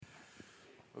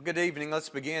Well, good evening. Let's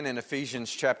begin in Ephesians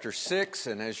chapter 6.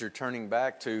 And as you're turning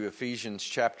back to Ephesians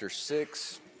chapter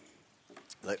 6,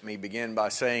 let me begin by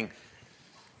saying,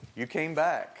 you came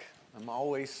back. I'm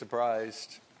always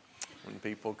surprised when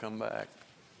people come back.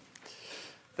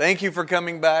 Thank you for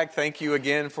coming back. Thank you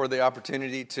again for the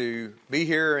opportunity to be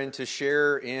here and to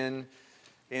share in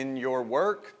your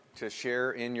work, to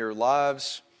share in your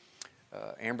lives.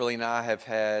 Amberly and I have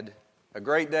had a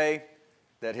great day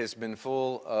that has been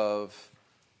full of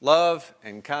love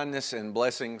and kindness and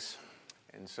blessings,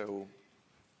 and so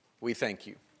we thank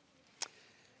you.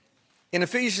 In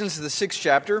Ephesians, the 6th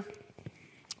chapter,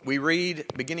 we read,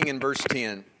 beginning in verse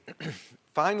 10,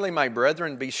 "Finally, my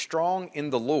brethren, be strong in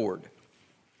the Lord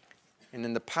and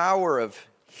in the power of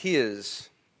His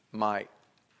might.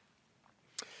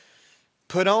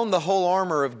 Put on the whole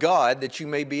armor of God that you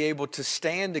may be able to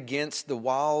stand against the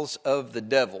wiles of the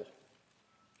devil.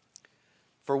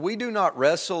 For we do not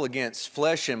wrestle against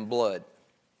flesh and blood,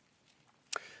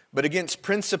 but against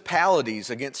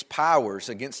principalities, against powers,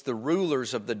 against the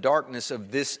rulers of the darkness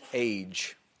of this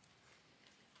age,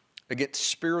 against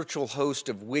spiritual hosts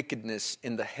of wickedness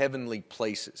in the heavenly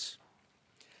places.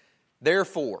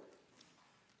 Therefore,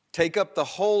 take up the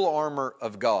whole armor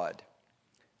of God,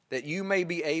 that you may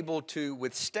be able to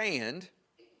withstand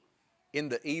in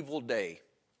the evil day.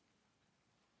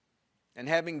 And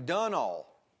having done all,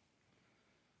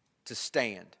 to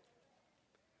stand.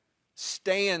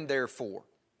 Stand therefore,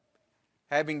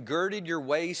 having girded your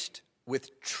waist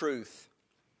with truth,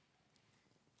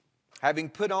 having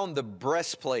put on the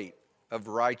breastplate of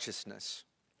righteousness,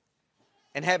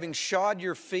 and having shod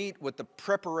your feet with the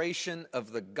preparation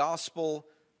of the gospel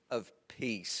of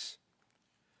peace.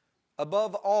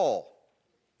 Above all,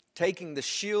 taking the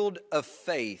shield of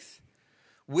faith,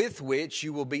 with which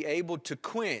you will be able to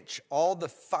quench all the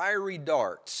fiery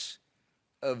darts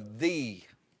of the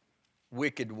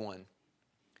wicked one.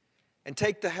 And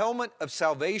take the helmet of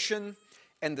salvation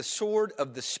and the sword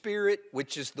of the Spirit,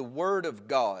 which is the word of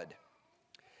God,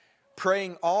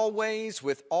 praying always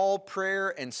with all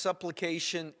prayer and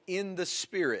supplication in the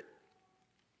Spirit,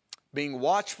 being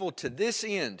watchful to this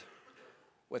end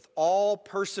with all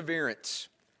perseverance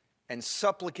and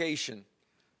supplication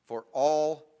for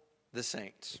all the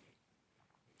saints."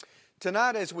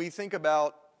 Tonight, as we think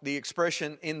about the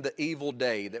expression "in the evil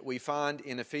day" that we find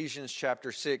in Ephesians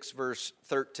chapter 6, verse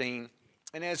 13,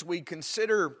 and as we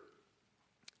consider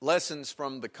lessons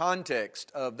from the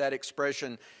context of that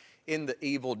expression "in the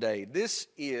evil day," this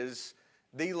is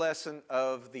the lesson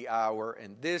of the hour,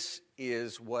 and this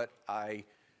is what I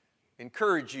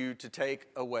encourage you to take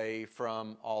away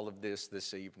from all of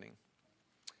this evening.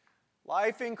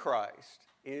 Life in Christ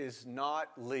is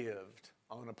not lived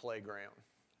on a playground.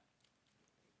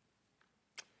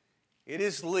 It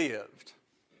is lived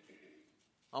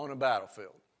on a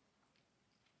battlefield.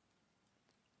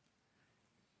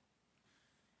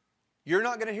 You're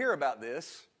not going to hear about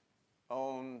this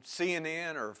on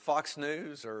CNN or Fox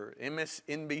News or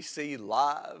MSNBC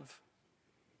Live.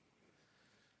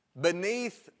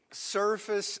 Beneath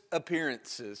surface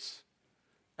appearances,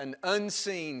 an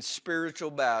unseen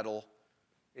spiritual battle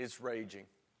is raging.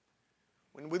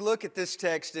 When we look at this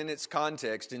text in its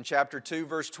context, in chapter 2,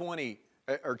 verse 20,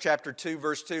 or chapter 2,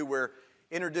 verse 2, we're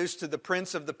introduced to the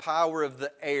prince of the power of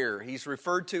the air. He's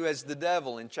referred to as the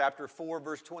devil in chapter 4,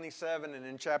 verse 27, and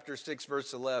in chapter 6,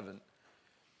 verse 11.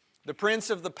 The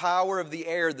prince of the power of the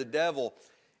air, the devil,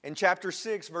 in chapter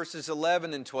 6, verses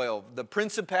 11 and 12. The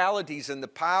principalities and the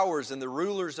powers and the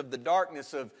rulers of the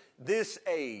darkness of this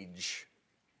age,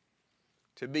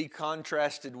 to be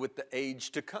contrasted with the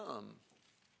age to come.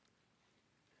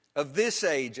 Of this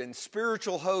age and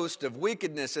spiritual host of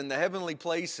wickedness in the heavenly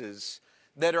places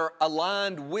that are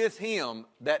aligned with him,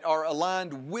 that are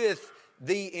aligned with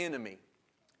the enemy.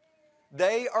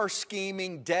 They are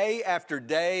scheming day after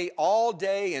day, all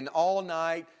day and all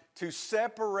night, to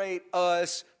separate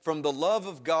us from the love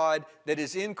of God that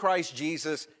is in Christ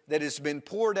Jesus, that has been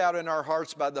poured out in our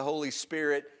hearts by the Holy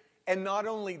Spirit. And not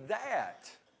only that,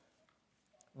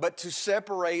 but to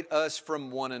separate us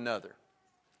from one another.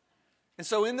 And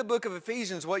so in the book of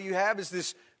Ephesians, what you have is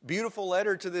this beautiful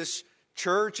letter to this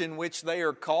church in which they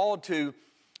are called to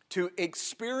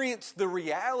experience the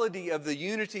reality of the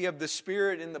unity of the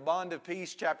Spirit in the bond of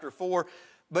peace, chapter 4.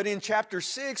 But in chapter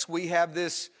 6, we have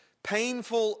this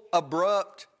painful,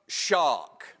 abrupt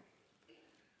shock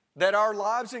that our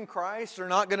lives in Christ are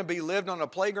not going to be lived on a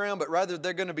playground, but rather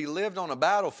they're going to be lived on a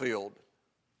battlefield.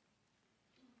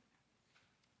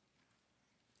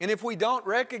 And if we don't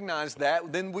recognize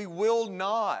that, then we will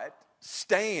not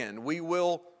stand. We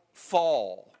will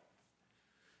fall.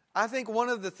 I think one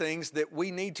of the things that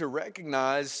we need to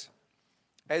recognize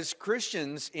as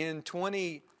Christians in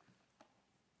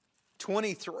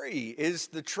 2023 is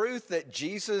the truth that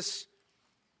Jesus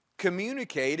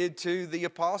communicated to the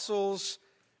apostles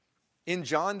in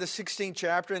John the 16th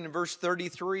chapter, and in verse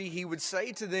 33, he would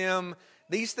say to them,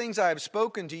 "These things I have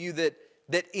spoken to you, that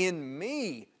in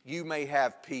me you may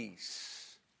have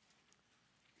peace."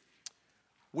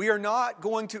 We are not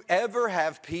going to ever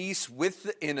have peace with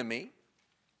the enemy.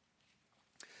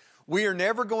 We are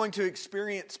never going to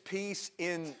experience peace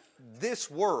in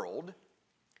this world,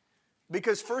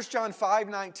 because 1 John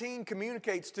 5:19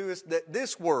 communicates to us that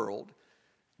this world,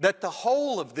 that the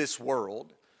whole of this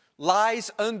world,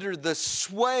 lies under the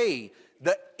sway,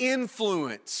 the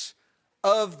influence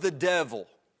of the devil.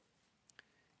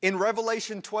 In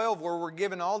Revelation 12, where we're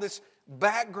given all this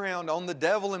background on the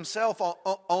devil himself,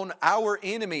 on our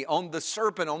enemy, on the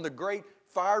serpent, on the great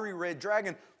fiery red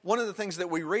dragon, one of the things that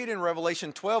we read in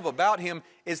Revelation 12 about him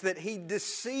is that he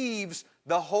deceives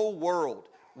the whole world.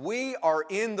 We are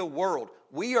in the world.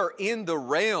 We are in the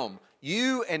realm.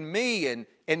 You and me and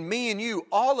me and you,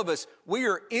 all of us, we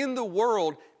are in the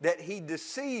world that he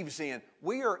deceives in.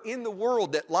 We are in the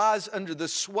world that lies under the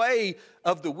sway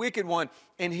of the wicked one.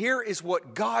 And here is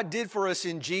what God did for us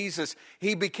in Jesus.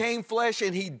 He became flesh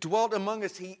and he dwelt among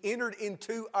us. He entered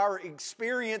into our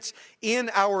experience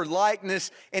in our likeness.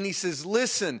 And he says,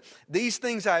 "Listen, these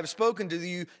things I have spoken to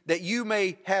you, that you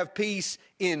may have peace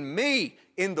in me.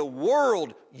 In the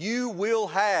world you will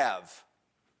have.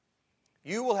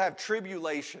 You will have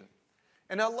tribulation."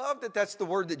 And I love that that's the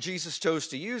word that Jesus chose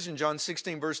to use in John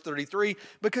 16, verse 33,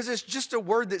 because it's just a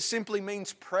word that simply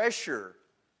means pressure.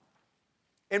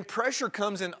 And pressure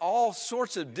comes in all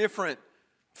sorts of different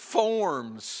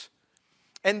forms.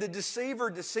 And the deceiver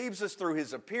deceives us through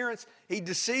his appearance. He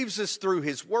deceives us through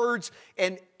his words.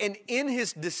 And in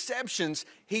his deceptions,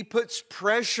 he puts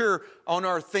pressure on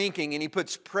our thinking. And he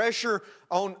puts pressure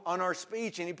on our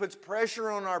speech. And he puts pressure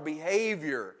on our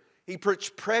behavior. He puts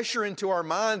pressure into our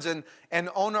minds and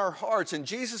on our hearts. And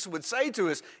Jesus would say to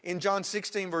us in John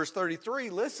 16, verse 33,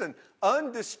 "Listen,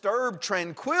 undisturbed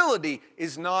tranquility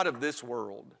is not of this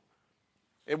world."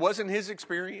 It wasn't his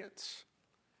experience,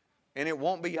 and it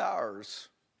won't be ours.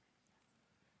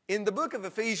 In the book of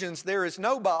Ephesians, there is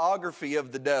no biography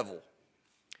of the devil.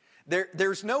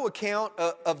 There's no account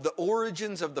of the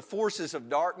origins of the forces of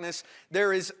darkness.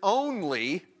 There is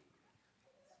only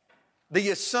the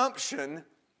assumption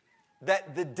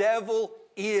that the devil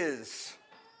is.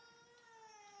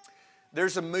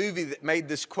 There's a movie that made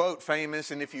this quote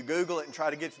famous, and if you Google it and try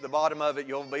to get to the bottom of it,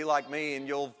 you'll be like me and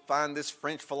you'll find this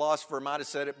French philosopher might have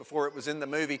said it before it was in the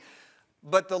movie.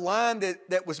 But the line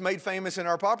that was made famous in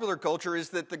our popular culture is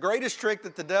that the greatest trick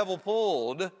that the devil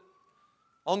pulled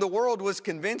on the world was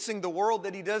convincing the world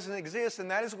that he doesn't exist.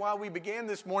 And that is why we began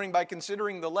this morning by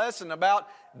considering the lesson about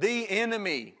the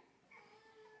enemy.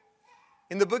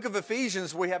 In the book of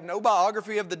Ephesians, we have no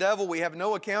biography of the devil. We have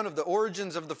no account of the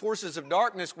origins of the forces of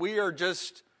darkness. We are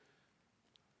just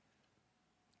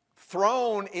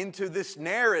thrown into this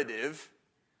narrative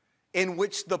in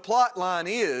which the plot line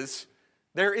is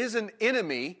there is an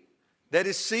enemy that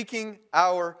is seeking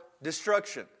our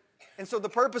destruction. And so the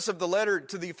purpose of the letter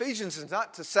to the Ephesians is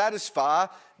not to satisfy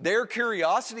their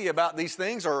curiosity about these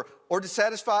things or to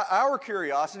satisfy our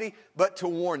curiosity, but to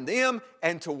warn them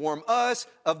and to warn us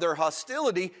of their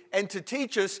hostility and to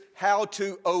teach us how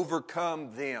to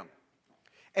overcome them.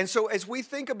 And so as we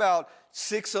think about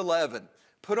 6:11,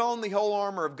 put on the whole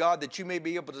armor of God that you may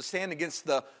be able to stand against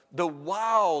the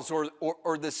wiles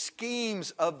or the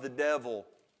schemes of the devil.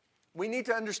 We need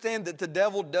to understand that the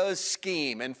devil does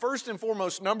scheme. And first and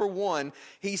foremost, number one,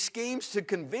 he schemes to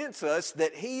convince us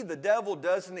that the devil,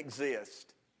 doesn't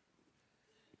exist.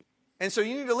 And so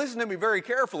you need to listen to me very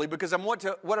carefully, because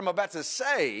what I'm about to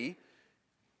say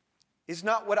is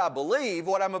not what I believe.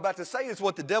 What I'm about to say is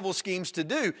what the devil schemes to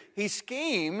do. He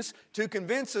schemes to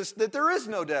convince us that there is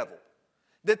no devil,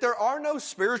 that there are no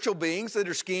spiritual beings that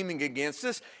are scheming against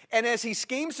us. And as he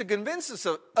schemes to convince us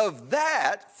of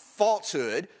that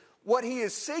falsehood, what he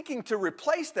is seeking to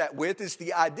replace that with is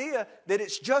the idea that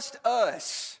it's just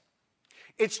us.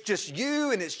 It's just you,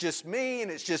 and it's just me,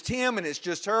 and it's just him, and it's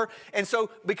just her. And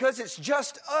so because it's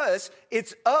just us,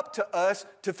 it's up to us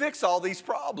to fix all these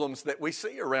problems that we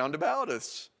see around about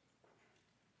us.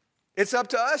 It's up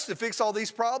to us to fix all these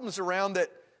problems around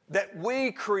that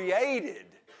we created,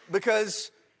 because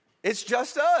it's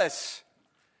just us.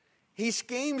 He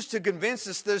schemes to convince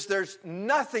us there's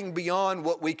nothing beyond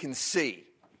what we can see.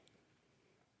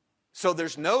 So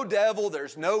there's no devil,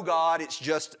 there's no God, it's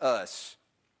just us.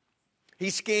 He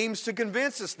schemes to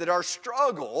convince us that our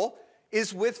struggle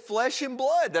is with flesh and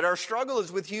blood, that our struggle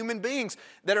is with human beings,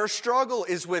 that our struggle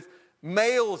is with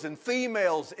males and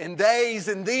females and theys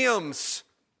and thems.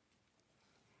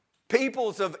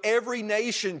 Peoples of every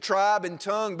nation, tribe, and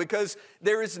tongue, because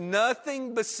there is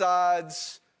nothing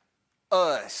besides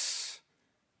us.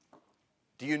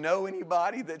 Do you know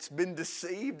anybody that's been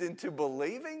deceived into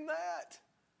believing that?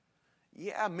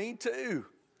 Yeah, me too.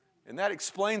 And that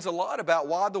explains a lot about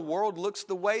why the world looks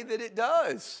the way that it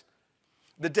does.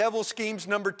 The devil schemes,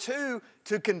 number 2,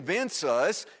 to convince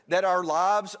us that our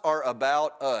lives are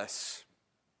about us.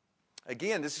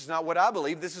 Again, this is not what I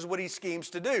believe. This is what he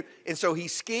schemes to do. And so he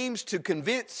schemes to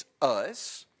convince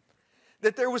us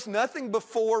that there was nothing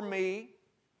before me.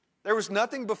 There was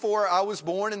nothing before I was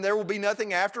born, and there will be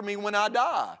nothing after me when I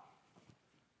die.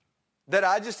 That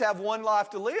I just have one life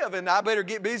to live, and I better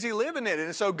get busy living it.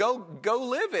 And so go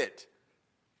live it.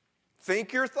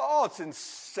 Think your thoughts and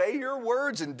say your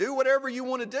words and do whatever you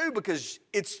want to do, because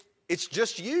it's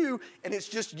just you, and it's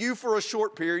just you for a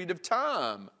short period of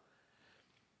time.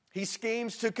 He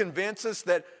schemes to convince us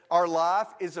that our life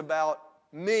is about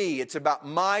me. It's about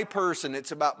my person.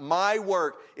 It's about my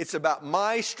work. It's about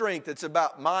my strength. It's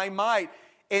about my might.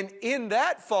 And in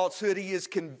that falsehood, he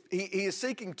is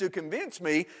seeking to convince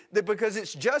me that because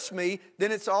it's just me,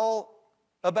 then it's all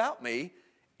about me.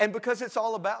 And because it's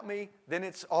all about me, then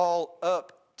it's all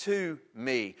up to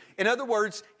me. In other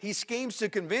words, he schemes to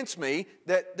convince me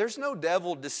that there's no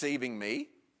devil deceiving me.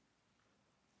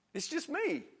 It's just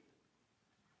me.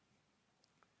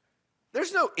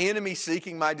 There's no enemy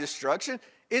seeking my destruction.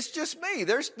 It's just me.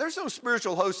 There's no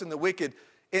spiritual host in the wicked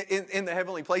in the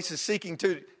heavenly places seeking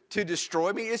to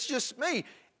destroy me. It's just me.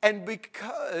 And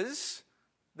because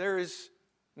there is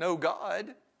no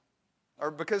God,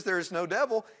 or because there is no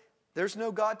devil, there's no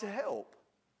God to help.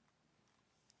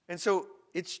 And so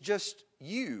it's just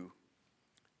you.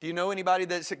 Do you know anybody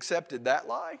that's accepted that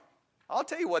lie? I'll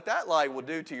tell you what that lie will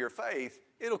do to your faith.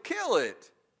 It'll kill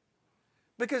it.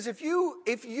 Because if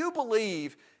you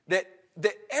believe that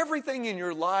everything in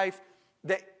your life,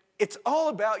 that it's all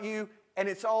about you and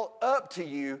it's all up to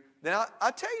you, then I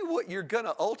tell you what you're going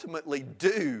to ultimately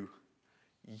do.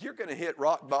 You're going to hit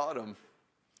rock bottom.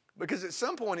 Because at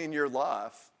some point in your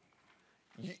life,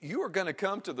 you are going to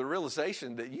come to the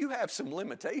realization that you have some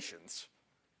limitations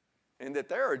and that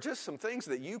there are just some things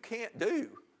that you can't do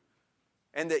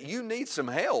and that you need some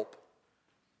help.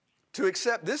 To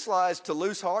accept this lie is to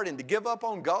lose heart and to give up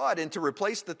on God and to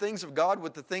replace the things of God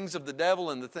with the things of the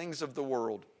devil and the things of the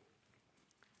world.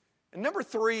 And number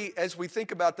 3, as we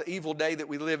think about the evil day that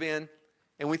we live in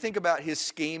and we think about his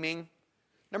scheming,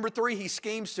 number 3, he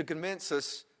schemes to convince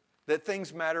us that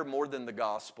things matter more than the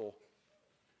gospel.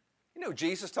 You know,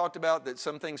 Jesus talked about that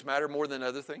some things matter more than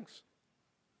other things.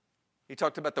 He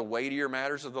talked about the weightier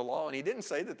matters of the law, and he didn't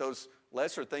say that those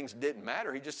lesser things didn't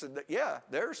matter. He just said that, yeah,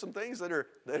 there are some things that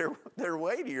are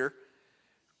weightier.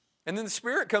 And then the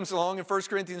Spirit comes along in 1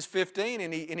 Corinthians 15,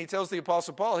 and he tells the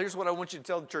Apostle Paul, here's what I want you to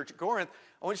tell the church at Corinth.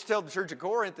 I want you to tell the church at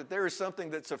Corinth that there is something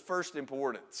that's of first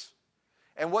importance.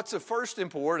 And what's of first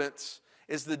importance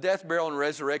is the death, burial, and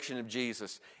resurrection of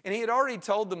Jesus. And he had already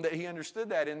told them that he understood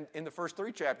that in the first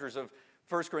 3 chapters of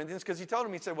 1 Corinthians, because he told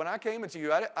him, he said, when I came into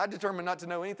you, I determined not to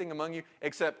know anything among you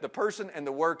except the person and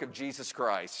the work of Jesus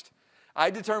Christ. I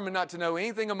determined not to know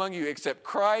anything among you except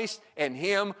Christ and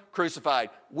him crucified.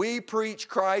 We preach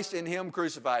Christ and him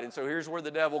crucified. And so here's where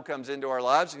the devil comes into our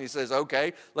lives, and he says,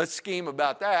 okay, let's scheme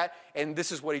about that. And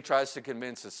this is what he tries to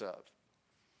convince us of.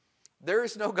 There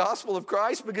is no gospel of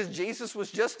Christ because Jesus was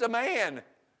just a man.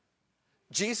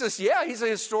 Jesus, yeah, he's a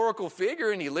historical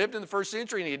figure, and he lived in the first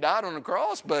century, and he died on a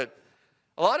cross, but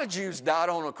a lot of Jews died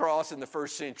on a cross in the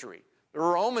first century. The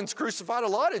Romans crucified a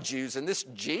lot of Jews, and this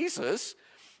Jesus,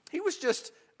 he was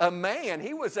just a man.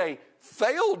 He was a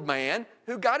failed man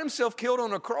who got himself killed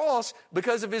on a cross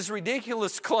because of his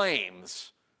ridiculous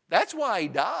claims. That's why he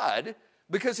died,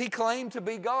 because he claimed to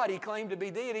be God. He claimed to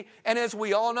be deity. And as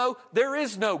we all know, there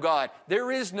is no God. There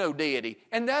is no deity.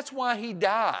 And that's why he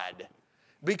died,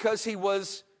 because he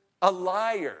was a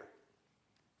liar.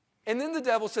 And then the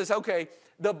devil says, okay,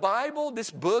 the Bible, this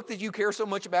book that you care so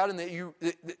much about and that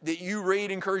you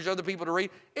read, encourage other people to read,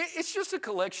 it's just a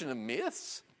collection of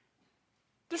myths.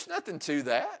 There's nothing to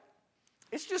that.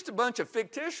 It's just a bunch of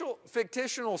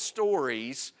fictional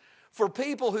stories for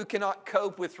people who cannot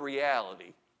cope with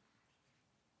reality,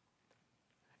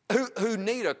 who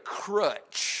need a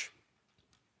crutch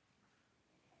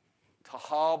to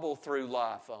hobble through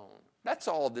life on. That's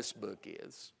all this book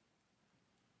is.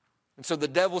 And so the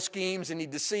devil schemes and he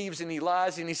deceives and he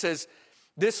lies and he says,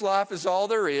 this life is all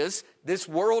there is. This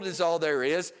world is all there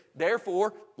is.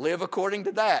 Therefore, live according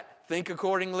to that. Think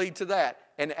accordingly to that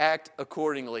and act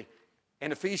accordingly.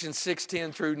 And Ephesians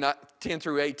 6:10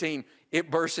 through 18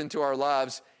 it bursts into our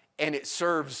lives and it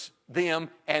serves them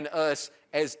and us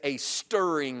as a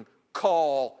stirring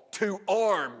call to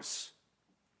arms.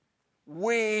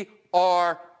 We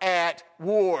are at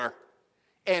war,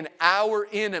 and our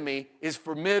enemy is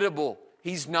formidable.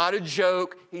 He's not a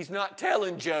joke. He's not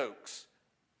telling jokes.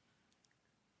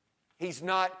 He's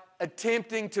not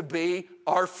attempting to be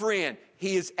our friend.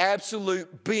 He is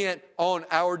absolute bent on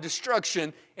our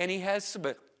destruction, and he has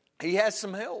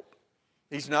some help.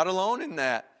 He's not alone in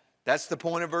that. That's the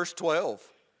point of verse 12.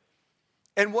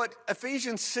 And what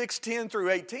Ephesians 6:10 through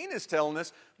 18 is telling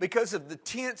us, because of the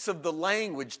tense of the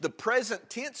language, the present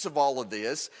tense of all of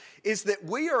this, is that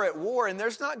we are at war, and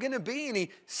there's not going to be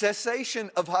any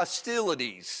cessation of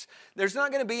hostilities. There's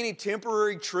not going to be any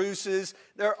temporary truces.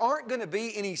 There aren't going to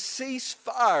be any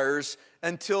ceasefires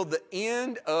until the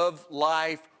end of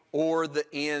life or the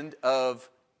end of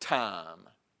time.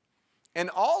 And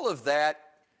all of that,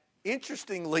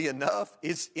 interestingly enough,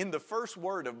 is in the first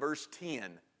word of verse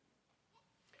 10.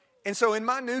 And so in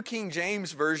my New King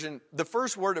James Version, the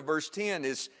first word of verse 10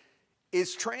 is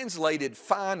translated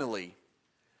finally.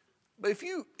 But if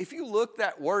you look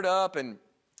that word up and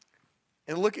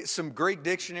look at some Greek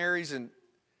dictionaries and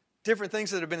different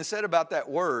things that have been said about that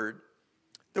word,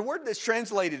 the word that's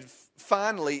translated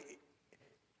finally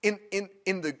in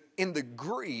the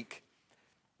Greek,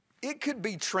 it could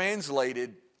be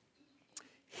translated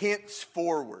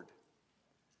henceforward.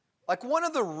 Like, one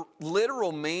of the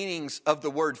literal meanings of the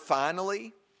word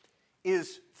finally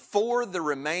is for the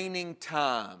remaining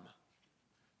time.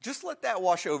 Just let that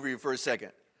wash over you for a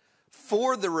second.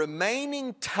 For the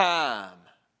remaining time,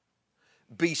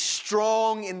 be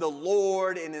strong in the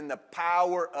Lord and in the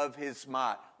power of His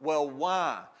might. Well,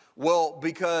 why? Well,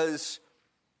 because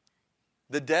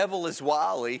the devil is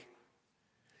wily,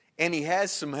 and he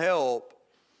has some help,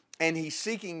 and he's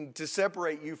seeking to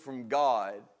separate you from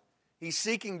God. He's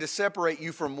seeking to separate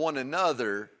you from one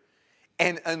another.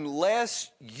 And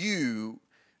unless you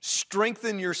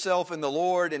strengthen yourself in the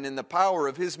Lord and in the power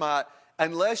of His might,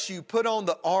 unless you put on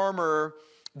the armor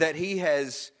that He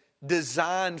has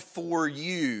designed for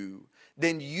you,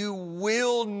 then you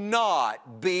will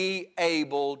not be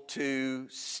able to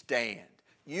stand.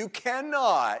 You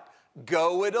cannot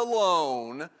go it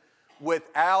alone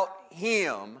without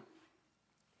Him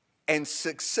and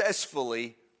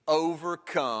successfully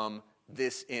overcome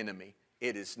this enemy.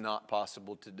 It is not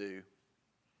possible to do.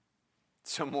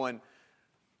 Someone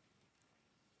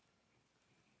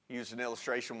used an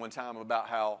illustration one time about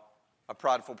how a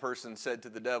prideful person said to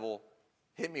the devil,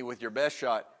 "Hit me with your best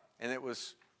shot." And it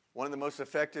was one of the most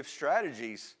effective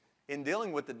strategies in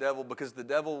dealing with the devil, because the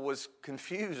devil was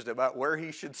confused about where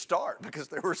he should start, because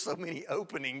there were so many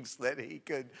openings that he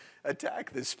could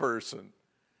attack this person.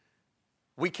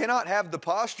 We cannot have the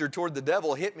posture toward the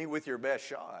devil, "Hit me with your best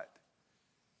shot."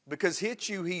 Because hit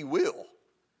you he will,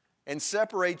 and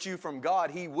separate you from God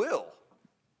he will,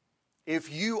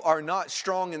 if you are not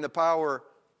strong in the power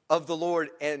of the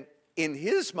Lord and in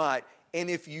His might,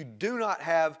 and if you do not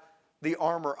have the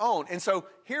armor on. And so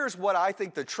here's what I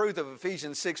think the truth of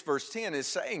Ephesians 6 verse 10 is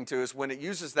saying to us when it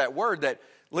uses that word that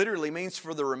literally means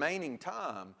for the remaining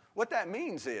time. What that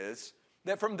means is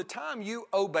that from the time you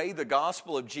obey the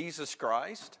gospel of Jesus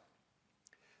Christ,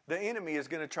 the enemy is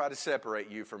going to try to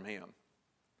separate you from Him.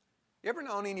 You ever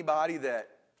known anybody that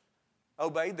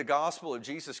obeyed the gospel of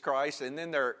Jesus Christ and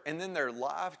then their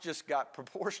life just got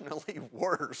proportionally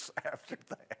worse after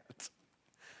that?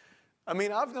 I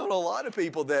mean, I've known a lot of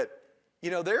people that,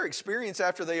 their experience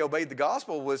after they obeyed the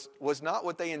gospel was not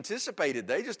what they anticipated.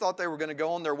 They just thought they were going to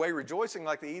go on their way rejoicing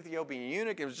like the Ethiopian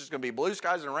eunuch. It was just going to be blue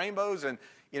skies and rainbows and,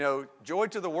 joy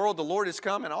to the world, the Lord has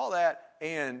come and all that.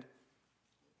 And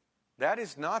that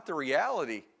is not the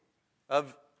reality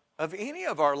of any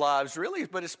of our lives, really,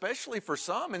 but especially for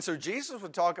some. And so Jesus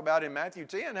would talk about in Matthew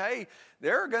 10, hey,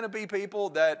 there are going to be people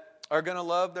that are going to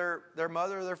love their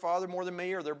mother or their father more than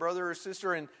me, or their brother or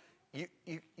sister, and you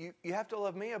have to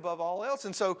love me above all else.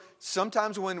 And so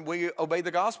sometimes when we obey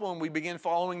the gospel and we begin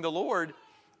following the Lord,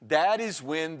 that is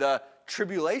when the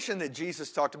tribulation that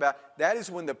Jesus talked about, that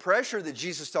is when the pressure that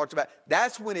Jesus talked about,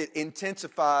 that's when it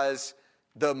intensifies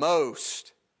the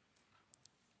most.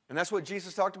 And that's what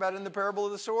Jesus talked about in the parable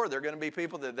of the sower. There are going to be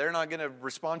people that they're not going to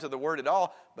respond to the word at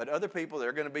all, but other people,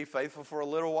 they're going to be faithful for a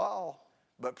little while.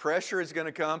 But pressure is going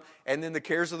to come, and then the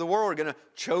cares of the world are going to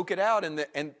choke it out,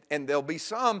 and there'll be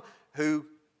some who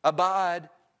abide,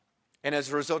 and as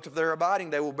a result of their abiding,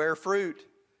 they will bear fruit.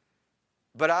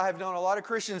 But I have known a lot of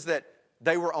Christians that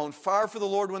they were on fire for the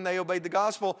Lord when they obeyed the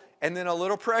gospel, and then a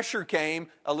little pressure came,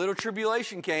 a little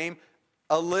tribulation came,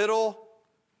 a little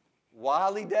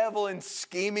wily devil and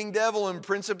scheming devil and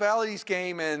principalities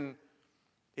came, and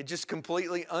It just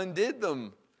completely undid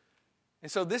them.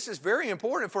 And so this is very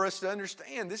important for us to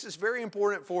understand. This is very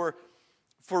important for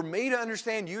me to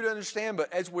understand, you to understand.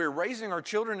 But as we're raising our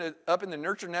children up in the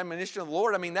nurture and admonition of the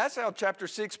Lord, I mean, that's how chapter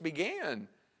 6 began.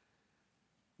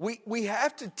 We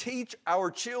have to teach our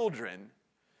children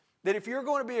that if you're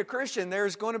going to be a Christian,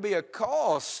 there's going to be a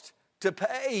cost to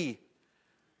pay.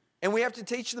 And we have to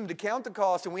teach them to count the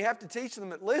cost, and we have to teach them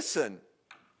that, listen,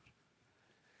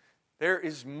 there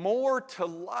is more to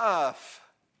life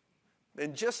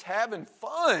than just having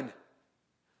fun.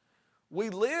 We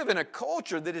live in a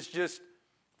culture that is just,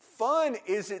 fun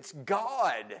is its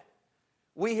God.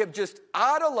 We have just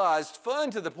idolized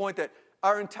fun to the point that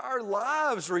our entire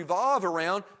lives revolve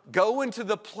around going to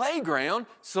the playground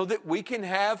so that we can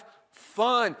have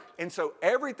fun. And so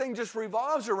everything just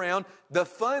revolves around the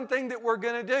fun thing that we're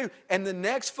going to do and the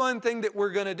next fun thing that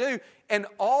we're going to do. And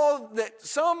all that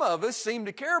some of us seem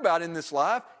to care about in this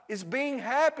life is being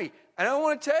happy. And I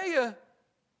want to tell you,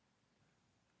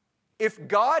 if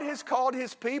God has called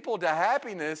His people to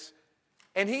happiness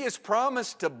and He has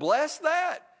promised to bless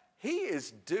that, He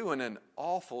is doing an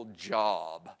awful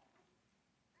job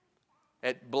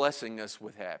at blessing us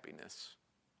with happiness.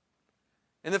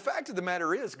 And the fact of the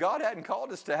matter is, God hadn't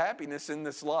called us to happiness in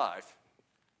this life.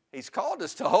 He's called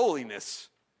us to holiness.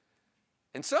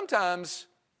 And sometimes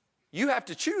you have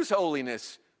to choose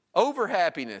holiness over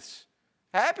happiness.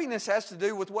 Happiness has to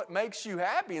do with what makes you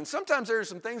happy. And sometimes there are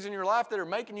some things in your life that are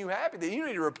making you happy that you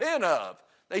need to repent of.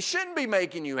 They shouldn't be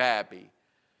making you happy.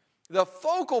 The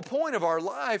focal point of our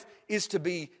life is to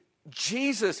be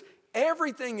Jesus.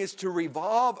 Everything is to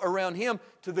revolve around Him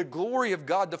to the glory of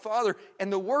God the Father.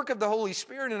 And the work of the Holy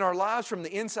Spirit in our lives from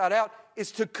the inside out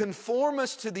is to conform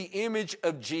us to the image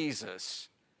of Jesus.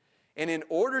 And in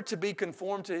order to be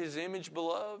conformed to His image,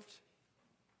 beloved,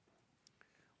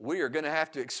 we are going to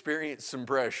have to experience some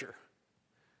pressure.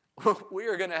 We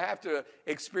are going to have to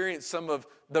experience some of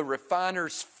the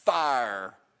refiner's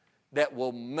fire that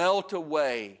will melt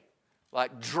away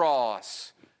like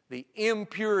dross, the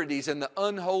impurities and the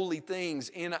unholy things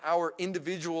in our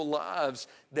individual lives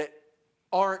that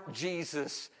aren't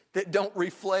Jesus, that don't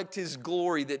reflect His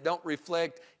glory, that don't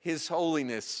reflect His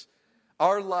holiness.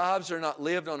 Our lives are not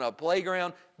lived on a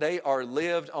playground, they are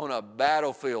lived on a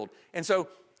battlefield. And so,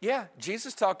 yeah,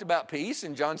 Jesus talked about peace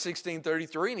in John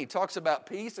 16:33, and He talks about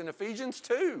peace in Ephesians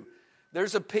 2.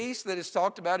 There's a peace that is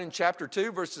talked about in chapter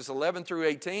 2, verses 11 through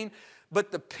 18. But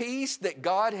the peace that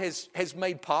God has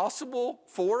made possible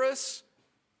for us,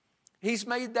 He's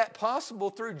made that possible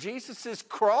through Jesus'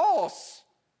 cross.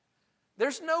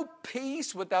 There's no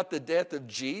peace without the death of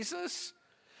Jesus.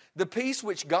 The peace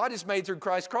which God has made through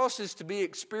Christ's cross is to be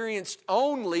experienced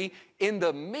only in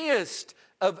the midst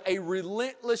of a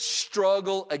relentless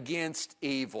struggle against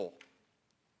evil.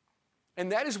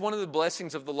 And that is one of the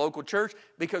blessings of the local church,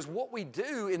 because what we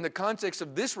do in the context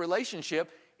of this relationship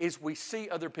is we see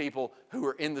other people who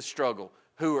are in the struggle,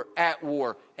 who are at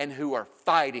war, and who are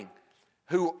fighting,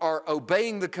 who are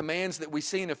obeying the commands that we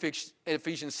see in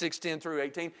Ephesians 6:10 through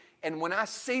 18. And when I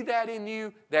see that in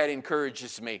you, that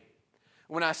encourages me.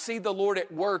 When I see the Lord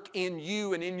at work in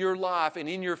you and in your life and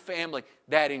in your family,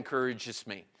 that encourages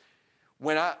me.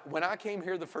 When I came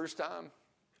here the first time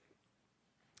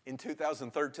in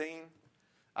 2013,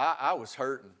 I was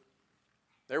hurting.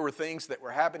 There were things that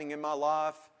were happening in my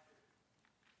life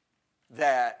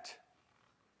that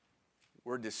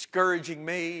were discouraging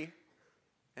me.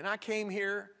 And I came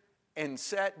here and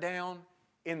sat down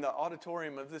in the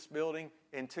auditorium of this building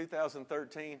in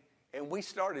 2013, and we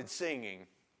started singing.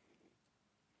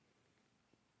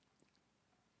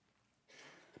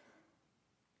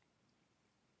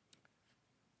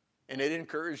 And it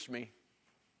encouraged me.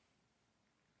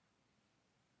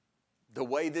 The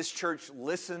way this church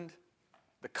listened,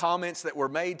 the comments that were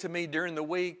made to me during the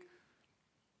week,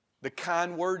 the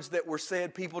kind words that were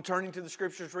said, people turning to the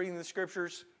Scriptures, reading the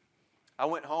Scriptures. I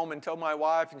went home and told my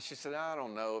wife, and she said, I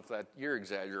don't know if you're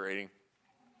exaggerating.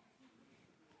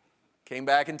 Came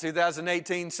back in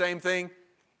 2018, same thing.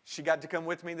 She got to come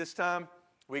with me this time.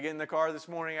 We get in the car this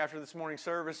morning after this morning's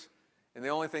service, and the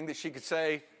only thing that she could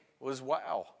say was,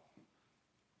 wow.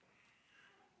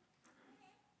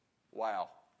 Wow.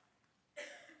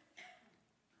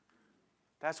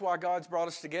 That's why God's brought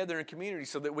us together in community,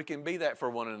 so that we can be that for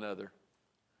one another.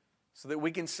 So that we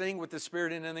can sing with the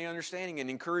Spirit and in the understanding and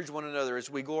encourage one another as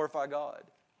we glorify God.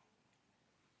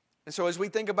 And so as we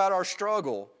think about our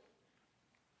struggle,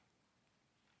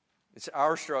 it's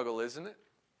our struggle, isn't it?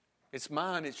 It's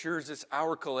mine, it's yours, it's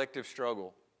our collective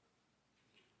struggle.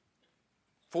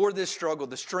 For this struggle,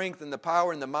 the strength and the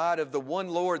power and the might of the one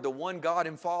Lord, the one God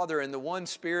and Father, and the one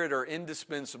Spirit are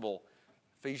indispensable.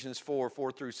 Ephesians 4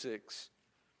 through 6.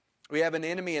 We have an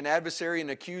enemy, an adversary, an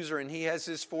accuser, and he has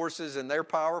his forces, and they're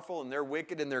powerful, and they're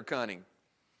wicked, and they're cunning.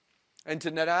 And to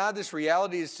deny this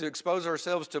reality is to expose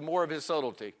ourselves to more of his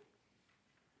subtlety.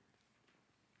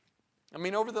 I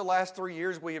mean, over the last 3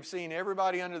 years, we have seen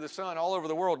everybody under the sun all over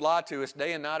the world lie to us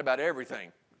day and night about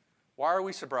everything. Why are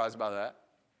we surprised by that?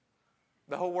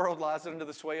 The whole world lies under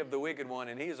the sway of the wicked one,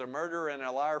 and he is a murderer and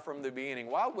a liar from the beginning.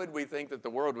 Why would we think that the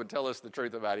world would tell us the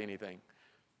truth about anything?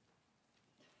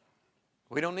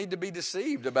 We don't need to be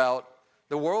deceived about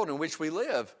the world in which we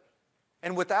live.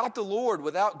 And without the Lord,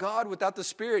 without God, without the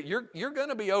Spirit, you're going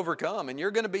to be overcome, and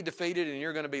you're going to be defeated, and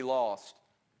you're going to be lost.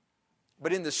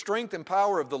 But in the strength and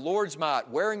power of the Lord's might,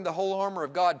 wearing the whole armor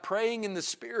of God, praying in the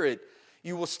Spirit,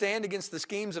 you will stand against the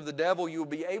schemes of the devil. You will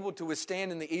be able to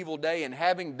withstand in the evil day, and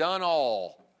having done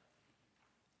all,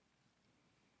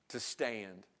 to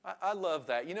stand. I love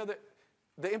that. You know,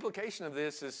 the implication of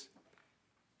this is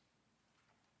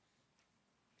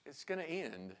it's going to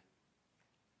end.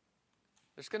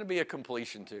 There's going to be a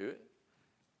completion to it.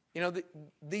 You know,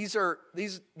 these are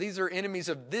enemies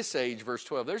of this age, verse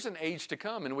 12. There's an age to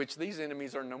come in which these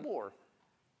enemies are no more.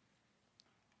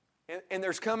 And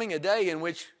there's coming a day in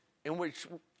which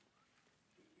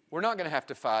we're not going to have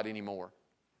to fight anymore.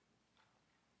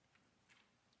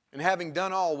 And having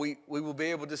done all, we will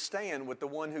be able to stand with the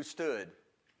one who stood,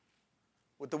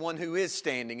 with the one who is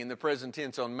standing in the present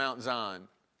tense on Mount Zion.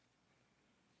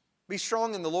 Be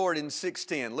strong in the Lord in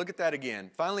 6:10. Look at that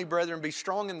again. Finally, brethren, be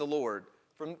strong in the Lord.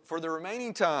 For the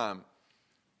remaining time,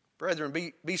 brethren,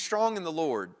 be strong in the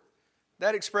Lord.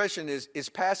 That expression is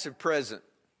passive present.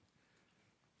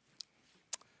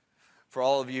 For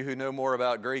all of you who know more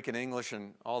about Greek and English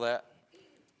and all that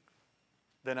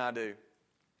than I do.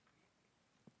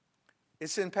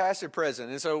 It's in passive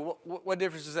present. And so what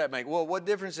difference does that make? Well, what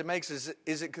difference it makes is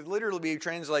it could literally be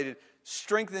translated,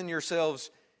 strengthen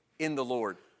yourselves in the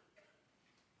Lord.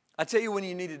 I tell you when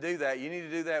you need to do that. You need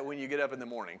to do that when you get up in the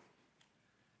morning.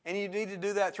 And you need to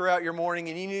do that throughout your morning,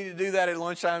 and you need to do that at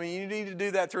lunchtime, and you need to do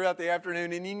that throughout the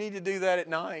afternoon, and you need to do that at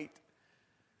night.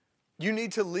 You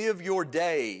need to live your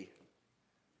day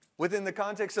within the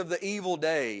context of the evil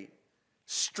day,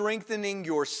 strengthening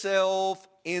yourself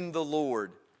in the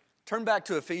Lord. Turn back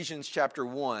to Ephesians chapter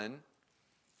 1.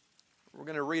 We're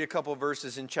going to read a couple of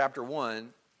verses in chapter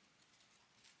 1.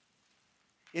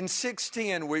 In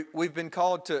 6:10, we've been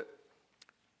called to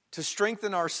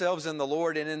strengthen ourselves in the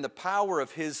Lord and in the power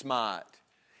of His might.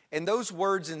 And those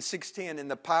words in 6:10, in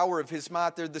the power of His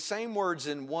might, they're the same words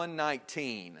in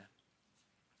 1:19.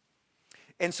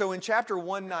 And so in chapter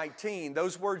 1:19,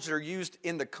 those words are used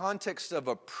in the context of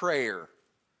a prayer.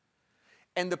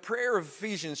 And the prayer of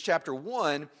Ephesians chapter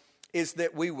 1 is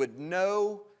that we would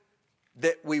know,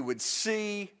 that we would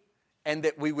see, and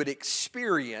that we would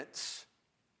experience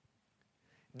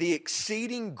the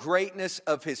exceeding greatness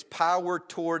of His power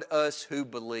toward us who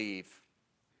believe.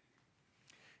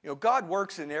 You know, God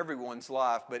works in everyone's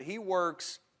life, but He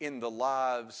works in the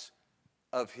lives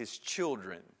of His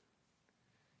children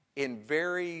in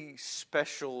very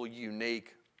special,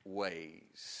 unique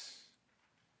ways.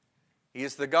 He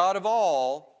is the God of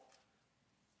all,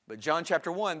 but John chapter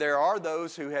 1, there are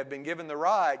those who have been given the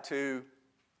right to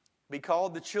be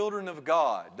called the children of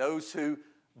God, those who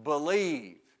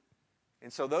believe.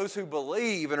 And so those who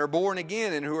believe and are born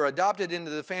again and who are adopted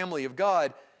into the family of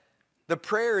God, the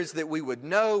prayer is that we would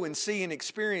know and see and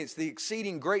experience the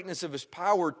exceeding greatness of His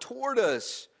power toward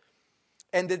us,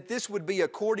 and that this would be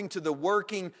according to the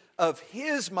working of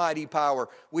His mighty power,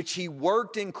 which He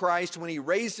worked in Christ when He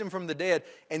raised Him from the dead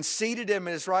and seated Him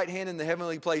at His right hand in the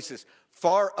heavenly places,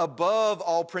 far above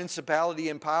all principality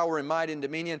and power and might and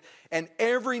dominion, and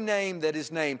every name that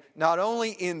is named, not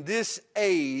only in this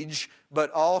age, but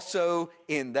also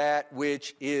in that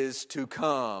which is to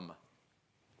come.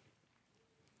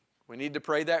 We need to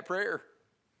pray that prayer.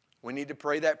 We need to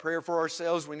pray that prayer for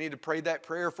ourselves. We need to pray that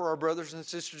prayer for our brothers and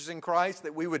sisters in Christ,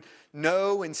 that we would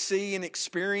know and see and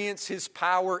experience His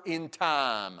power in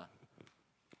time.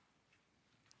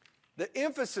 The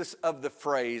emphasis of the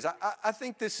phrase, I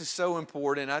think this is so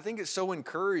important. I think it's so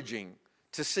encouraging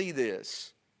to see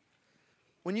this.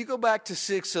 When you go back to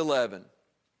 6:11,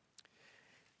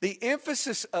 the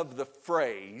emphasis of the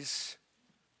phrase,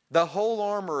 the whole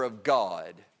armor of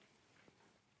God,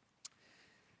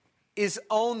 is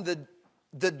on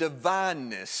the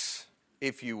divineness,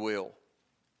 if you will,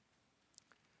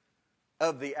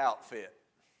 of the outfit.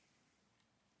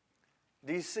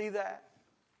 Do you see that?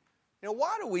 You know,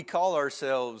 why do we call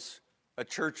ourselves a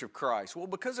church of Christ? Well,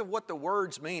 because of what the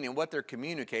words mean and what they're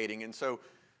communicating. And so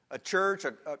a church,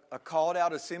 a called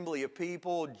out assembly of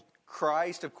people,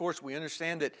 Christ, of course, we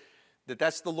understand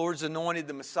that's the Lord's anointed,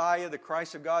 the Messiah, the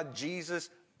Christ of God, Jesus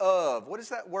of. What does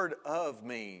that word of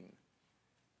mean?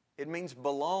 It means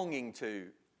belonging to.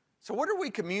 So what are we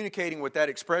communicating with that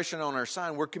expression on our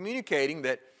sign? We're communicating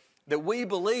that we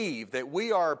believe that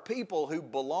we are people who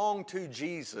belong to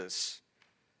Jesus.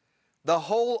 The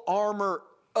whole armor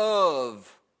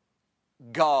of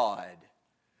God.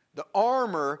 The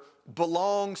armor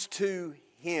belongs to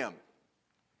Him.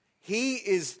 He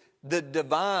is the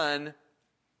divine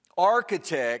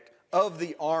architect of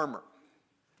the armor.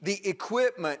 The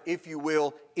equipment, if you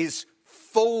will, is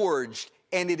forged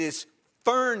and it is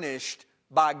furnished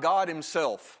by God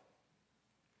Himself.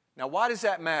 Now, why does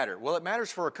that matter? Well, it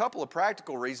matters for a couple of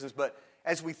practical reasons, but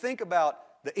as we think about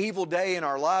the evil day in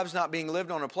our lives not being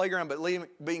lived on a playground but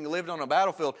being lived on a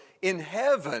battlefield, in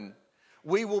heaven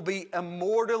we will be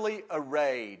immortally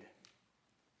arrayed.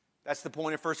 That's the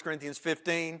point of 1 Corinthians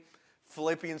 15,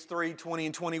 Philippians 3, 20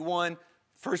 and 21,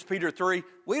 1 Peter 3.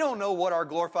 We don't know what our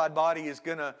glorified body is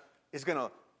going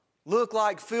to look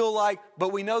like, feel like,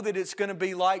 but we know that it's going to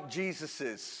be like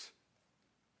Jesus's.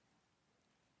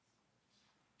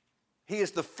 He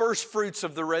is the first fruits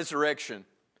of the resurrection.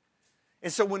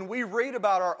 And so when we read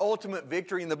about our ultimate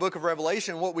victory in the book of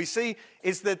Revelation, what we see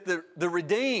is that the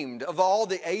redeemed of all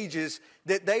the ages,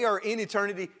 that they are in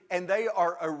eternity and they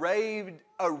are arrayed,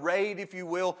 if you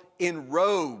will, in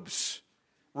robes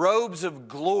of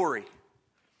glory.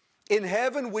 In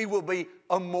heaven we will be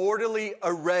immortally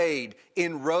arrayed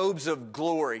in robes of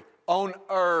glory. On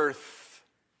earth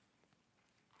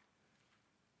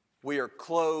we are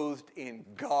clothed in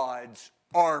God's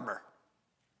armor.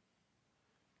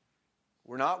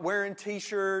 We're not wearing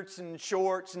t-shirts and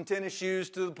shorts and tennis shoes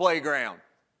to the playground.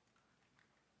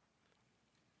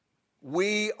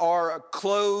 We are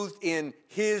clothed in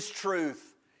His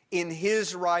truth, in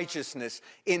His righteousness,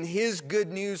 in His good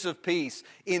news of peace,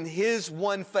 in His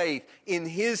one faith, in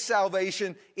His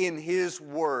salvation, in His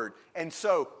word. And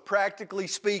so, practically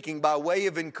speaking, by way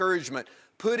of encouragement,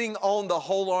 putting on the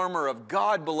whole armor of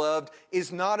God, beloved,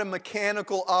 is not a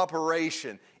mechanical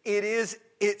operation. It is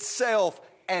itself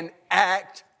an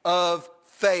act of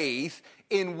faith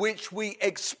in which we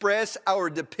express our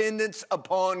dependence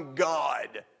upon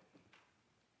God.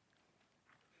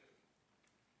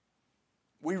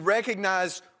 We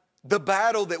recognize the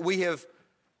battle that we have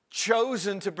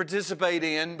chosen to participate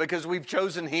in because we've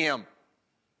chosen Him.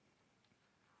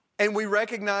 And we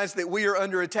recognize that we are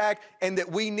under attack and that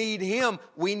we need Him.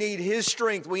 We need His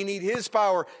strength. We need His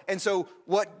power. And so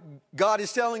what God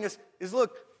is telling us is,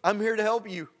 look, I'm here to help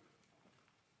you.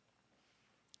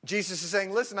 Jesus is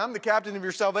saying, listen, I'm the captain of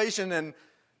your salvation and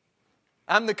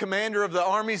I'm the commander of the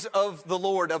armies of the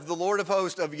Lord of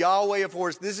hosts, of Yahweh of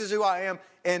horse. This is who I am,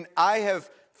 and I have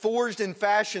forged and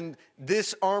fashioned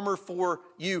this armor for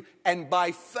you. And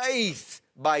by faith,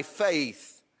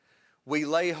 we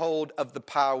lay hold of the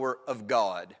power of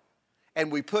God.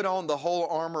 And we put on the whole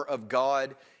armor of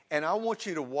God. And I want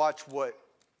you to watch what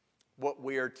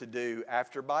we are to do.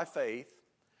 After by faith,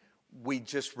 we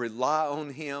just rely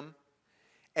on Him.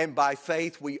 And by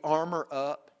faith, we armor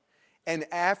up. And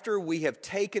after we have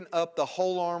taken up the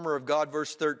whole armor of God,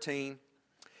 verse 13,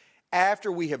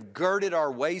 after we have girded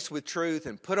our waist with truth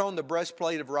and put on the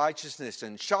breastplate of righteousness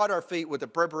and shod our feet with the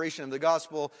preparation of the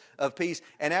gospel of peace,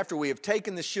 and after we have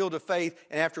taken the shield of faith,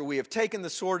 and after we have taken the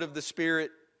sword of the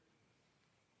Spirit,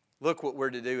 look what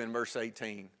we're to do in verse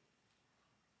 18.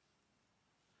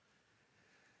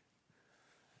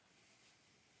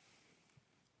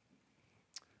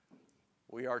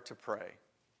 We are to pray.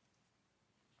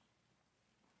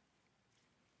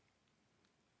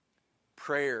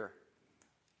 Prayer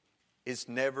is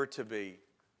never to be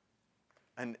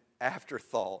an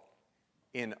afterthought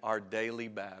in our daily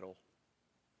battle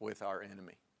with our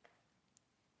enemy.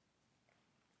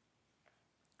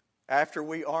 After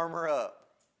we armor up,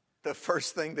 the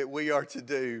first thing that we are to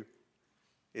do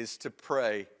is to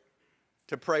pray.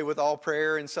 To pray with all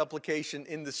prayer and supplication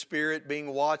in the Spirit,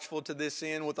 being watchful to this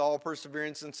end with all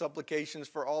perseverance and supplications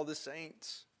for all the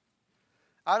saints.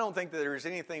 I don't think that there's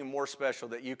anything more special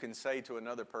that you can say to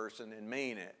another person and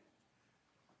mean it,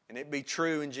 and it be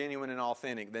true and genuine and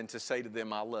authentic, than to say to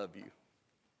them, I love you.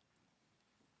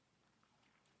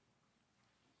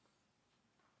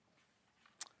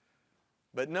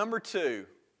 But number two,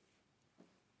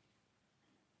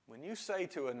 when you say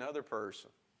to another person,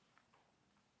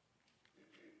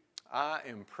 I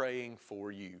am praying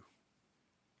for you,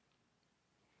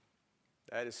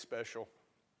 that is special.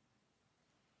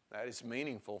 That is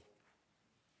meaningful.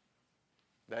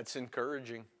 That's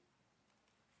encouraging.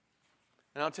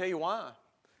 And I'll tell you why.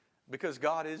 Because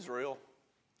God is real.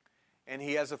 And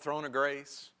He has a throne of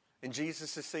grace. And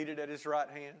Jesus is seated at His right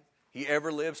hand. He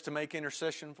ever lives to make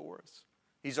intercession for us.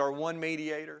 He's our one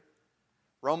mediator.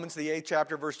 Romans the 8th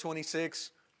chapter, verse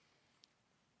 26.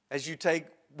 As you take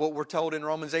what we're told in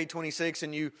Romans 8:26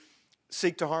 and you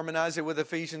seek to harmonize it with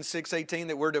Ephesians 6:18,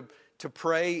 that we're to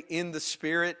pray in the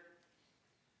Spirit.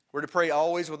 We're to pray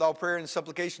always with all prayer and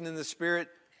supplication in the Spirit.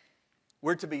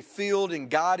 We're to be filled and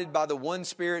guided by the one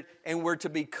Spirit, and we're to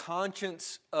be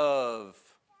conscious of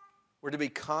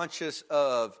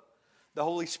the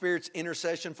Holy Spirit's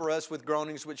intercession for us with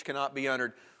groanings which cannot be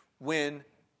uttered. When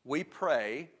we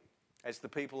pray as the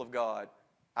people of God,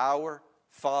 our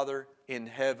Father in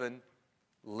heaven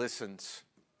listens.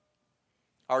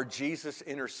 Our Jesus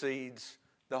intercedes.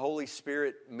 The Holy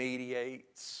Spirit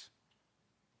mediates.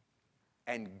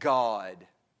 And God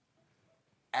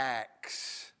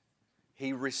acts.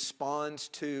 He responds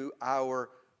to our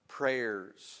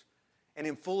prayers. And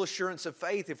in full assurance of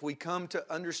faith, if we come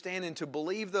to understand and to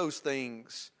believe those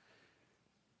things,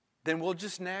 then we'll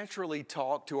just naturally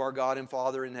talk to our God and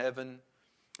Father in heaven.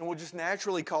 And we'll just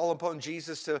naturally call upon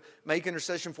Jesus to make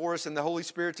intercession for us and the Holy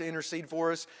Spirit to intercede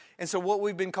for us. And so what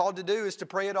we've been called to do is to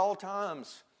pray at all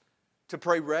times. To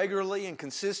pray regularly and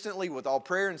consistently with all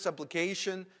prayer and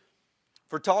supplication.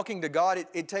 For talking to God,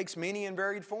 it takes many and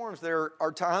varied forms. There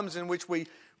are times in which we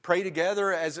pray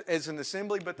together as an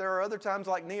assembly, but there are other times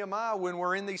like Nehemiah when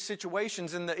we're in these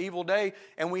situations in the evil day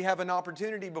and we have an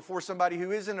opportunity before somebody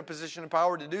who is in a position of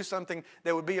power to do something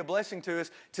that would be a blessing to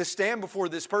us, to stand before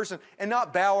this person and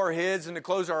not bow our heads and to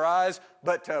close our eyes,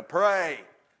 but to pray,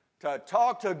 to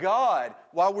talk to God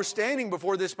while we're standing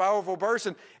before this powerful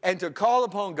person and to call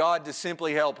upon God to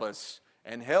simply help us.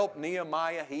 And help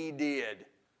Nehemiah, he did.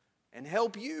 And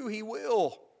help you, he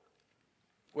will.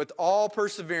 With all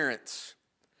perseverance.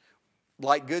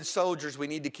 Like good soldiers, we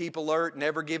need to keep alert,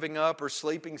 never giving up or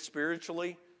sleeping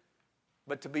spiritually,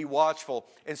 but to be watchful.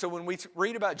 And so when we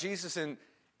read about Jesus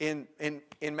in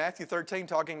Matthew 13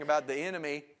 talking about the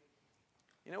enemy,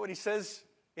 you know what he says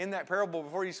in that parable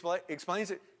before he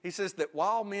explains it? He says that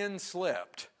while men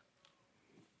slept,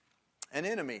 an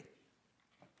enemy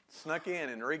snuck in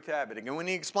and wreaked havoc. And when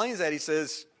he explains that, he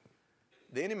says,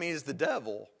 the enemy is the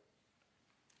devil.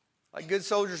 Like good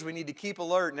soldiers, we need to keep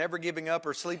alert, never giving up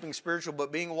or sleeping spiritual, but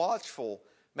being watchful,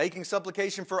 making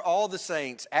supplication for all the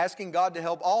saints, asking God to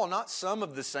help all, not some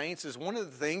of the saints, is one of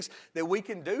the things that we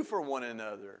can do for one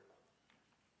another.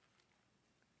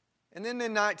 And then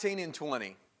in 19 and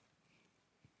 20,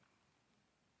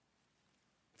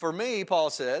 for me, Paul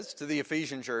says to the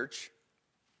Ephesian church,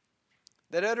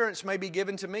 that utterance may be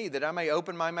given to me, that I may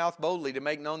open my mouth boldly to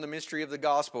make known the mystery of the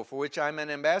gospel, for which I am an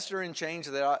ambassador in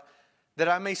chains, that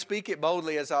I may speak it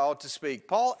boldly as I ought to speak.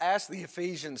 Paul asked the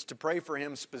Ephesians to pray for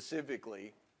him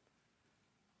specifically.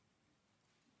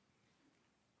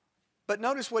 But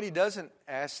notice what he doesn't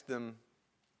ask them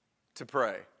to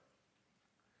pray.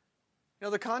 You know,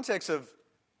 the context of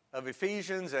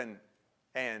Ephesians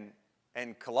and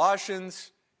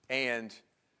Colossians and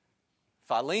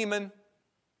Philemon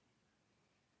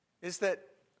is that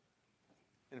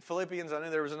in Philippians, I knew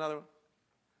there was another one,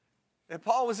 that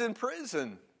Paul was in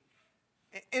prison.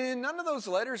 And in none of those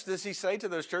letters does he say to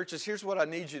those churches, here's what I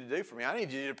need you to do for me. I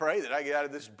need you to pray that I get out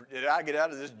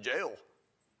of this jail.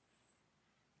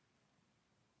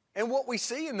 And what we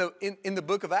see in the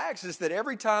book of Acts is that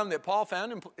every time that Paul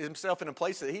found himself in a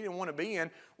place that he didn't want to be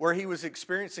in, where he was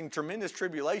experiencing tremendous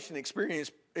tribulation,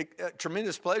 experiencing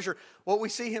tremendous pleasure, what we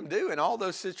see him do in all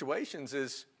those situations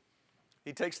is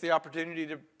he takes the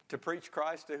opportunity to preach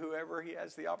Christ to whoever he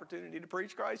has the opportunity to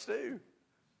preach Christ to.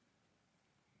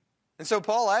 And so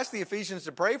Paul asked the Ephesians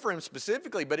to pray for him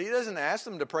specifically, but he doesn't ask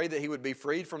them to pray that he would be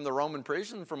freed from the Roman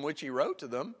prison from which he wrote to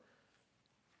them.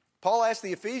 Paul asked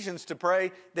the Ephesians to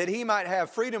pray that he might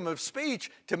have freedom of speech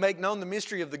to make known the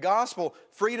mystery of the gospel,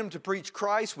 freedom to preach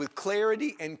Christ with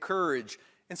clarity and courage.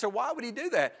 And so why would he do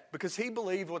that? Because he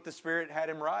believed what the Spirit had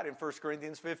him write in 1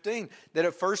 Corinthians 15, that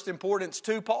of first importance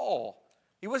to Paul.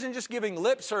 He wasn't just giving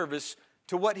lip service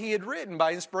to what he had written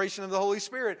by inspiration of the Holy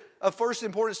Spirit. Of first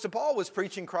importance to Paul was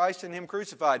preaching Christ and him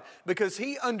crucified, because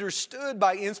he understood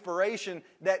by inspiration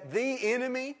that the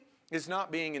enemy is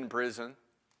not being in prison.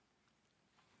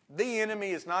 The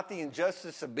enemy is not the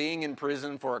injustice of being in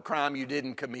prison for a crime you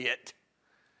didn't commit.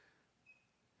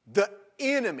 The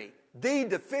enemy, the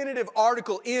definitive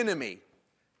article enemy,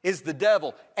 is the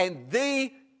devil. And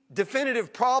the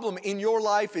definitive problem in your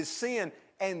life is sin.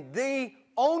 And the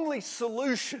only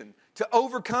solution to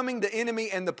overcoming the enemy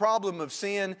and the problem of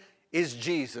sin is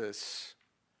Jesus.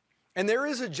 And there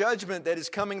is a judgment that is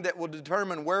coming that will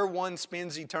determine where one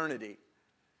spends eternity.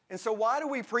 And so why do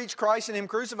we preach Christ and him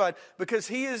crucified? Because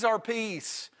he is our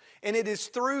peace. And it is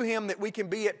through Him that we can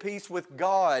be at peace with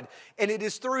God. And it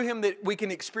is through Him that we can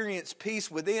experience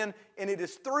peace within. And it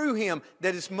is through Him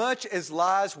that as much as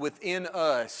lies within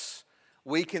us,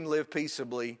 we can live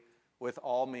peaceably with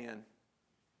all men.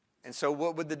 And so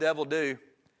what would the devil do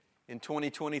in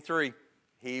 2023?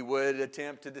 He would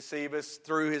attempt to deceive us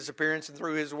through his appearance and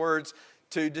through his words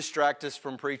to distract us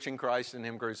from preaching Christ and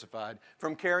Him crucified,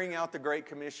 from carrying out the Great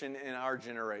Commission in our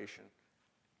generation.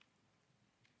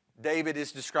 David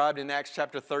is described in Acts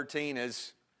chapter 13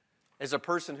 as a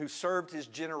person who served his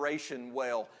generation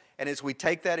well. And as we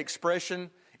take that expression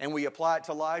and we apply it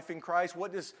to life in Christ,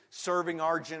 what does serving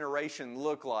our generation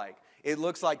look like? It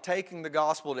looks like taking the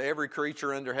gospel to every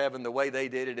creature under heaven the way they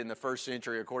did it in the first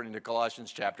century according to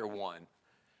Colossians chapter 1.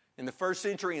 In the first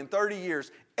century, in 30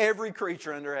 years, every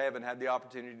creature under heaven had the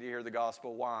opportunity to hear the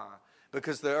gospel. Why?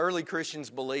 Because the early Christians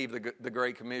believed the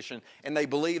Great Commission, and they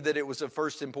believed that it was of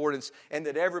first importance, and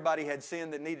that everybody had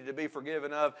sin that needed to be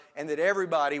forgiven of, and that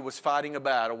everybody was fighting a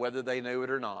battle, whether they knew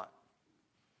it or not.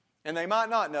 And they might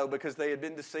not know because they had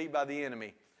been deceived by the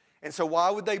enemy. And so why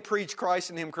would they preach Christ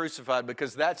and Him crucified?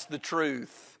 Because that's the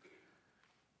truth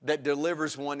that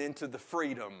delivers one into the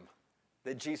freedom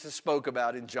that Jesus spoke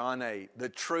about in John 8. The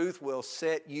truth will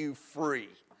set you free.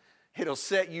 It'll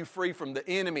set you free from the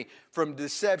enemy, from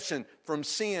deception, from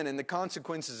sin and the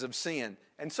consequences of sin.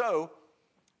 And so,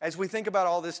 as we think about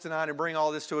all this tonight and bring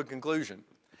all this to a conclusion,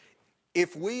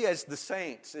 if we as the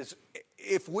saints,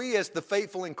 if we as the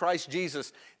faithful in Christ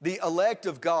Jesus, the elect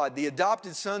of God, the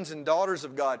adopted sons and daughters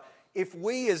of God, if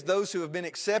we as those who have been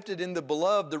accepted in the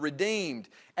beloved, the redeemed,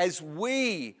 as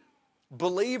we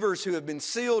believers who have been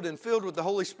sealed and filled with the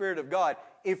Holy Spirit of God,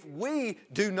 if we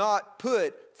do not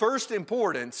put first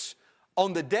importance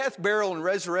on the death, burial, and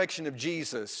resurrection of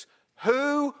Jesus,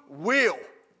 who will?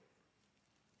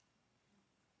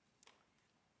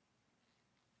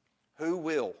 Who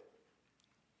will?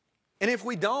 And if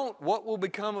we don't, what will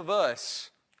become of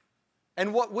us?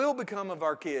 And what will become of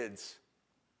our kids?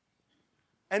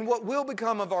 And what will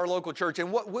become of our local church?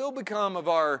 And what will become of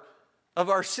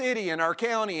our city and our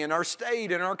county and our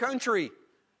state and our country?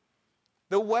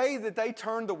 The way that they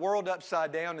turned the world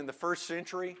upside down in the first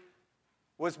century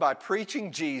was by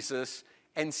preaching Jesus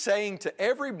and saying to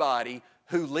everybody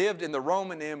who lived in the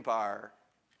Roman Empire,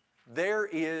 there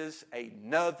is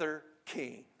another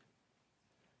king.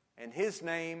 And His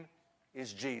name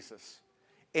is Jesus.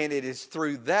 And it is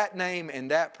through that name and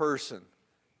that person,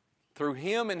 through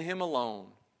Him and Him alone,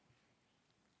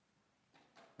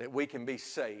 that we can be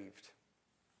saved.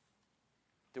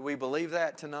 Do we believe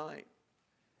that tonight?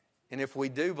 And if we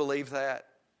do believe that,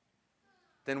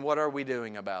 then what are we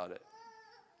doing about it?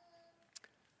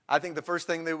 I think the first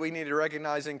thing that we need to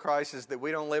recognize in Christ is that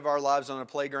we don't live our lives on a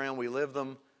playground. We live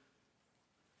them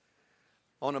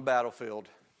on a battlefield.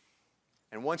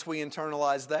 And once we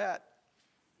internalize that,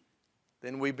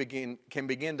 then we can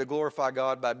begin to glorify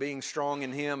God by being strong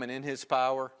in Him and in His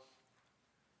power.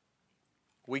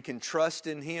 We can trust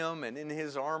in Him and in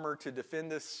His armor to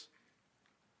defend us.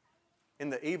 In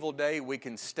the evil day, we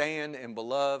can stand and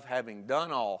beloved, having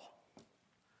done all.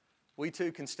 We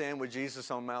too can stand with Jesus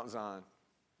on Mount Zion.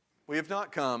 We have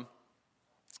not come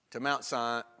to Mount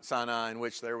Sinai in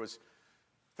which there was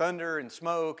thunder and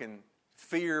smoke and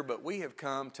fear, but we have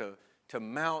come to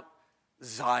Mount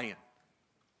Zion.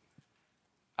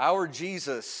 Our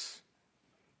Jesus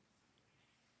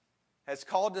has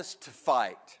called us to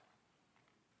fight.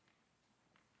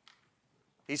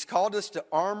 He's called us to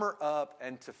armor up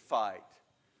and to fight.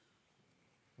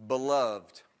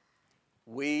 Beloved,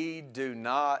 we do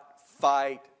not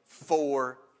fight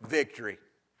for victory.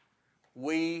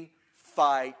 We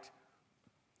fight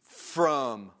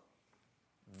from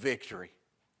victory.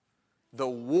 The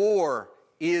war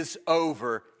is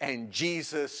over and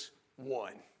Jesus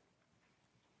won.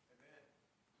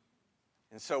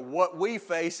 And so what we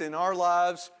face in our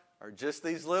lives are just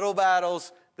these little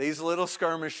battles, these little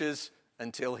skirmishes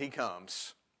until He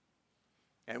comes.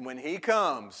 And when He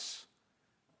comes,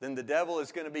 then the devil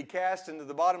is going to be cast into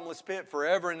the bottomless pit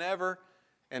forever and ever.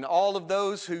 And all of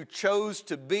those who chose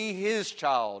to be His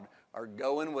child are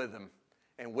going with Him.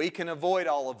 And we can avoid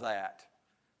all of that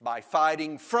by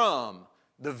fighting from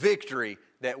the victory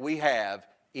that we have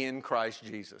in Christ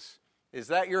Jesus. Is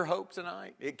that your hope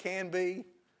tonight? It can be.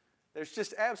 There's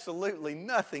just absolutely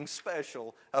nothing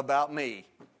special about me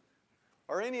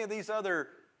or any of these other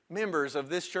members of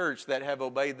this church that have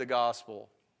obeyed the gospel.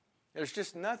 There's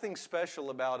just nothing special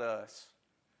about us.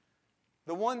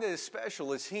 The one that is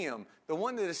special is Him. The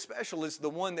one that is special is the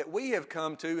one that we have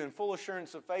come to in full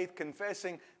assurance of faith,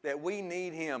 confessing that we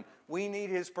need Him. We need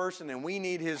His person and we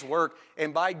need His work.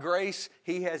 And by grace,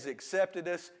 He has accepted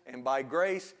us. And by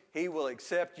grace, He will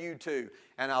accept you too.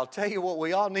 And I'll tell you what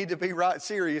we all need to be right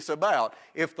serious about.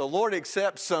 If the Lord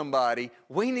accepts somebody,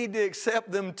 we need to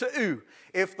accept them too.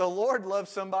 If the Lord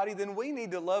loves somebody, then we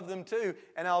need to love them too.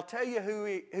 And I'll tell you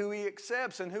who He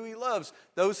accepts and who He loves.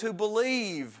 Those who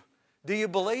believe. Do you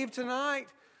believe tonight?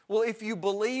 Well, if you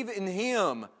believe in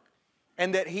Him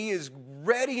and that He is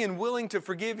ready and willing to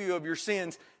forgive you of your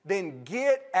sins, then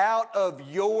get out of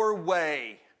your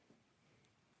way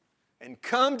and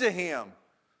come to Him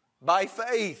by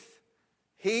faith.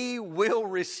 He will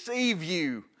receive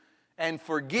you and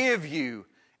forgive you,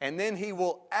 and then He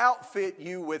will outfit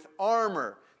you with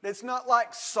armor. That's not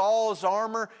like Saul's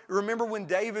armor. Remember when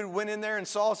David went in there and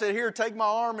Saul said, "Here, take my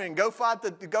armor and go fight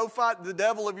the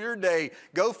devil of your day.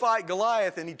 Go fight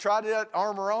Goliath." And he tried that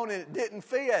armor on and it didn't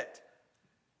fit.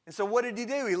 And so what did he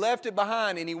do? He left it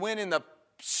behind and he went in the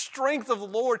strength of the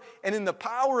Lord and in the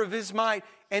power of His might,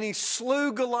 and he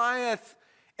slew Goliath.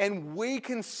 And we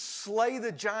can slay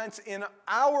the giants in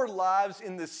our lives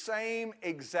in the same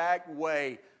exact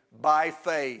way, by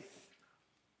faith.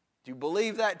 Do you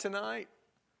believe that tonight?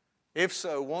 If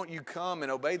so, won't you come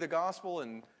and obey the gospel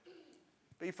and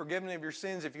be forgiven of your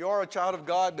sins? If you are a child of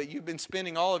God, but you've been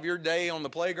spending all of your day on the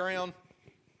playground,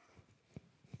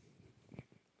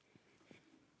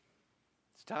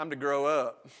 it's time to grow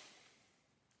up.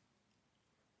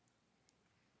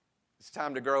 It's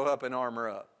time to grow up and armor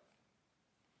up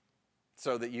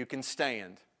so that you can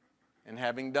stand, and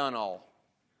having done all,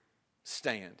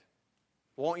 stand.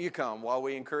 Won't you come while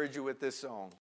we encourage you with this song?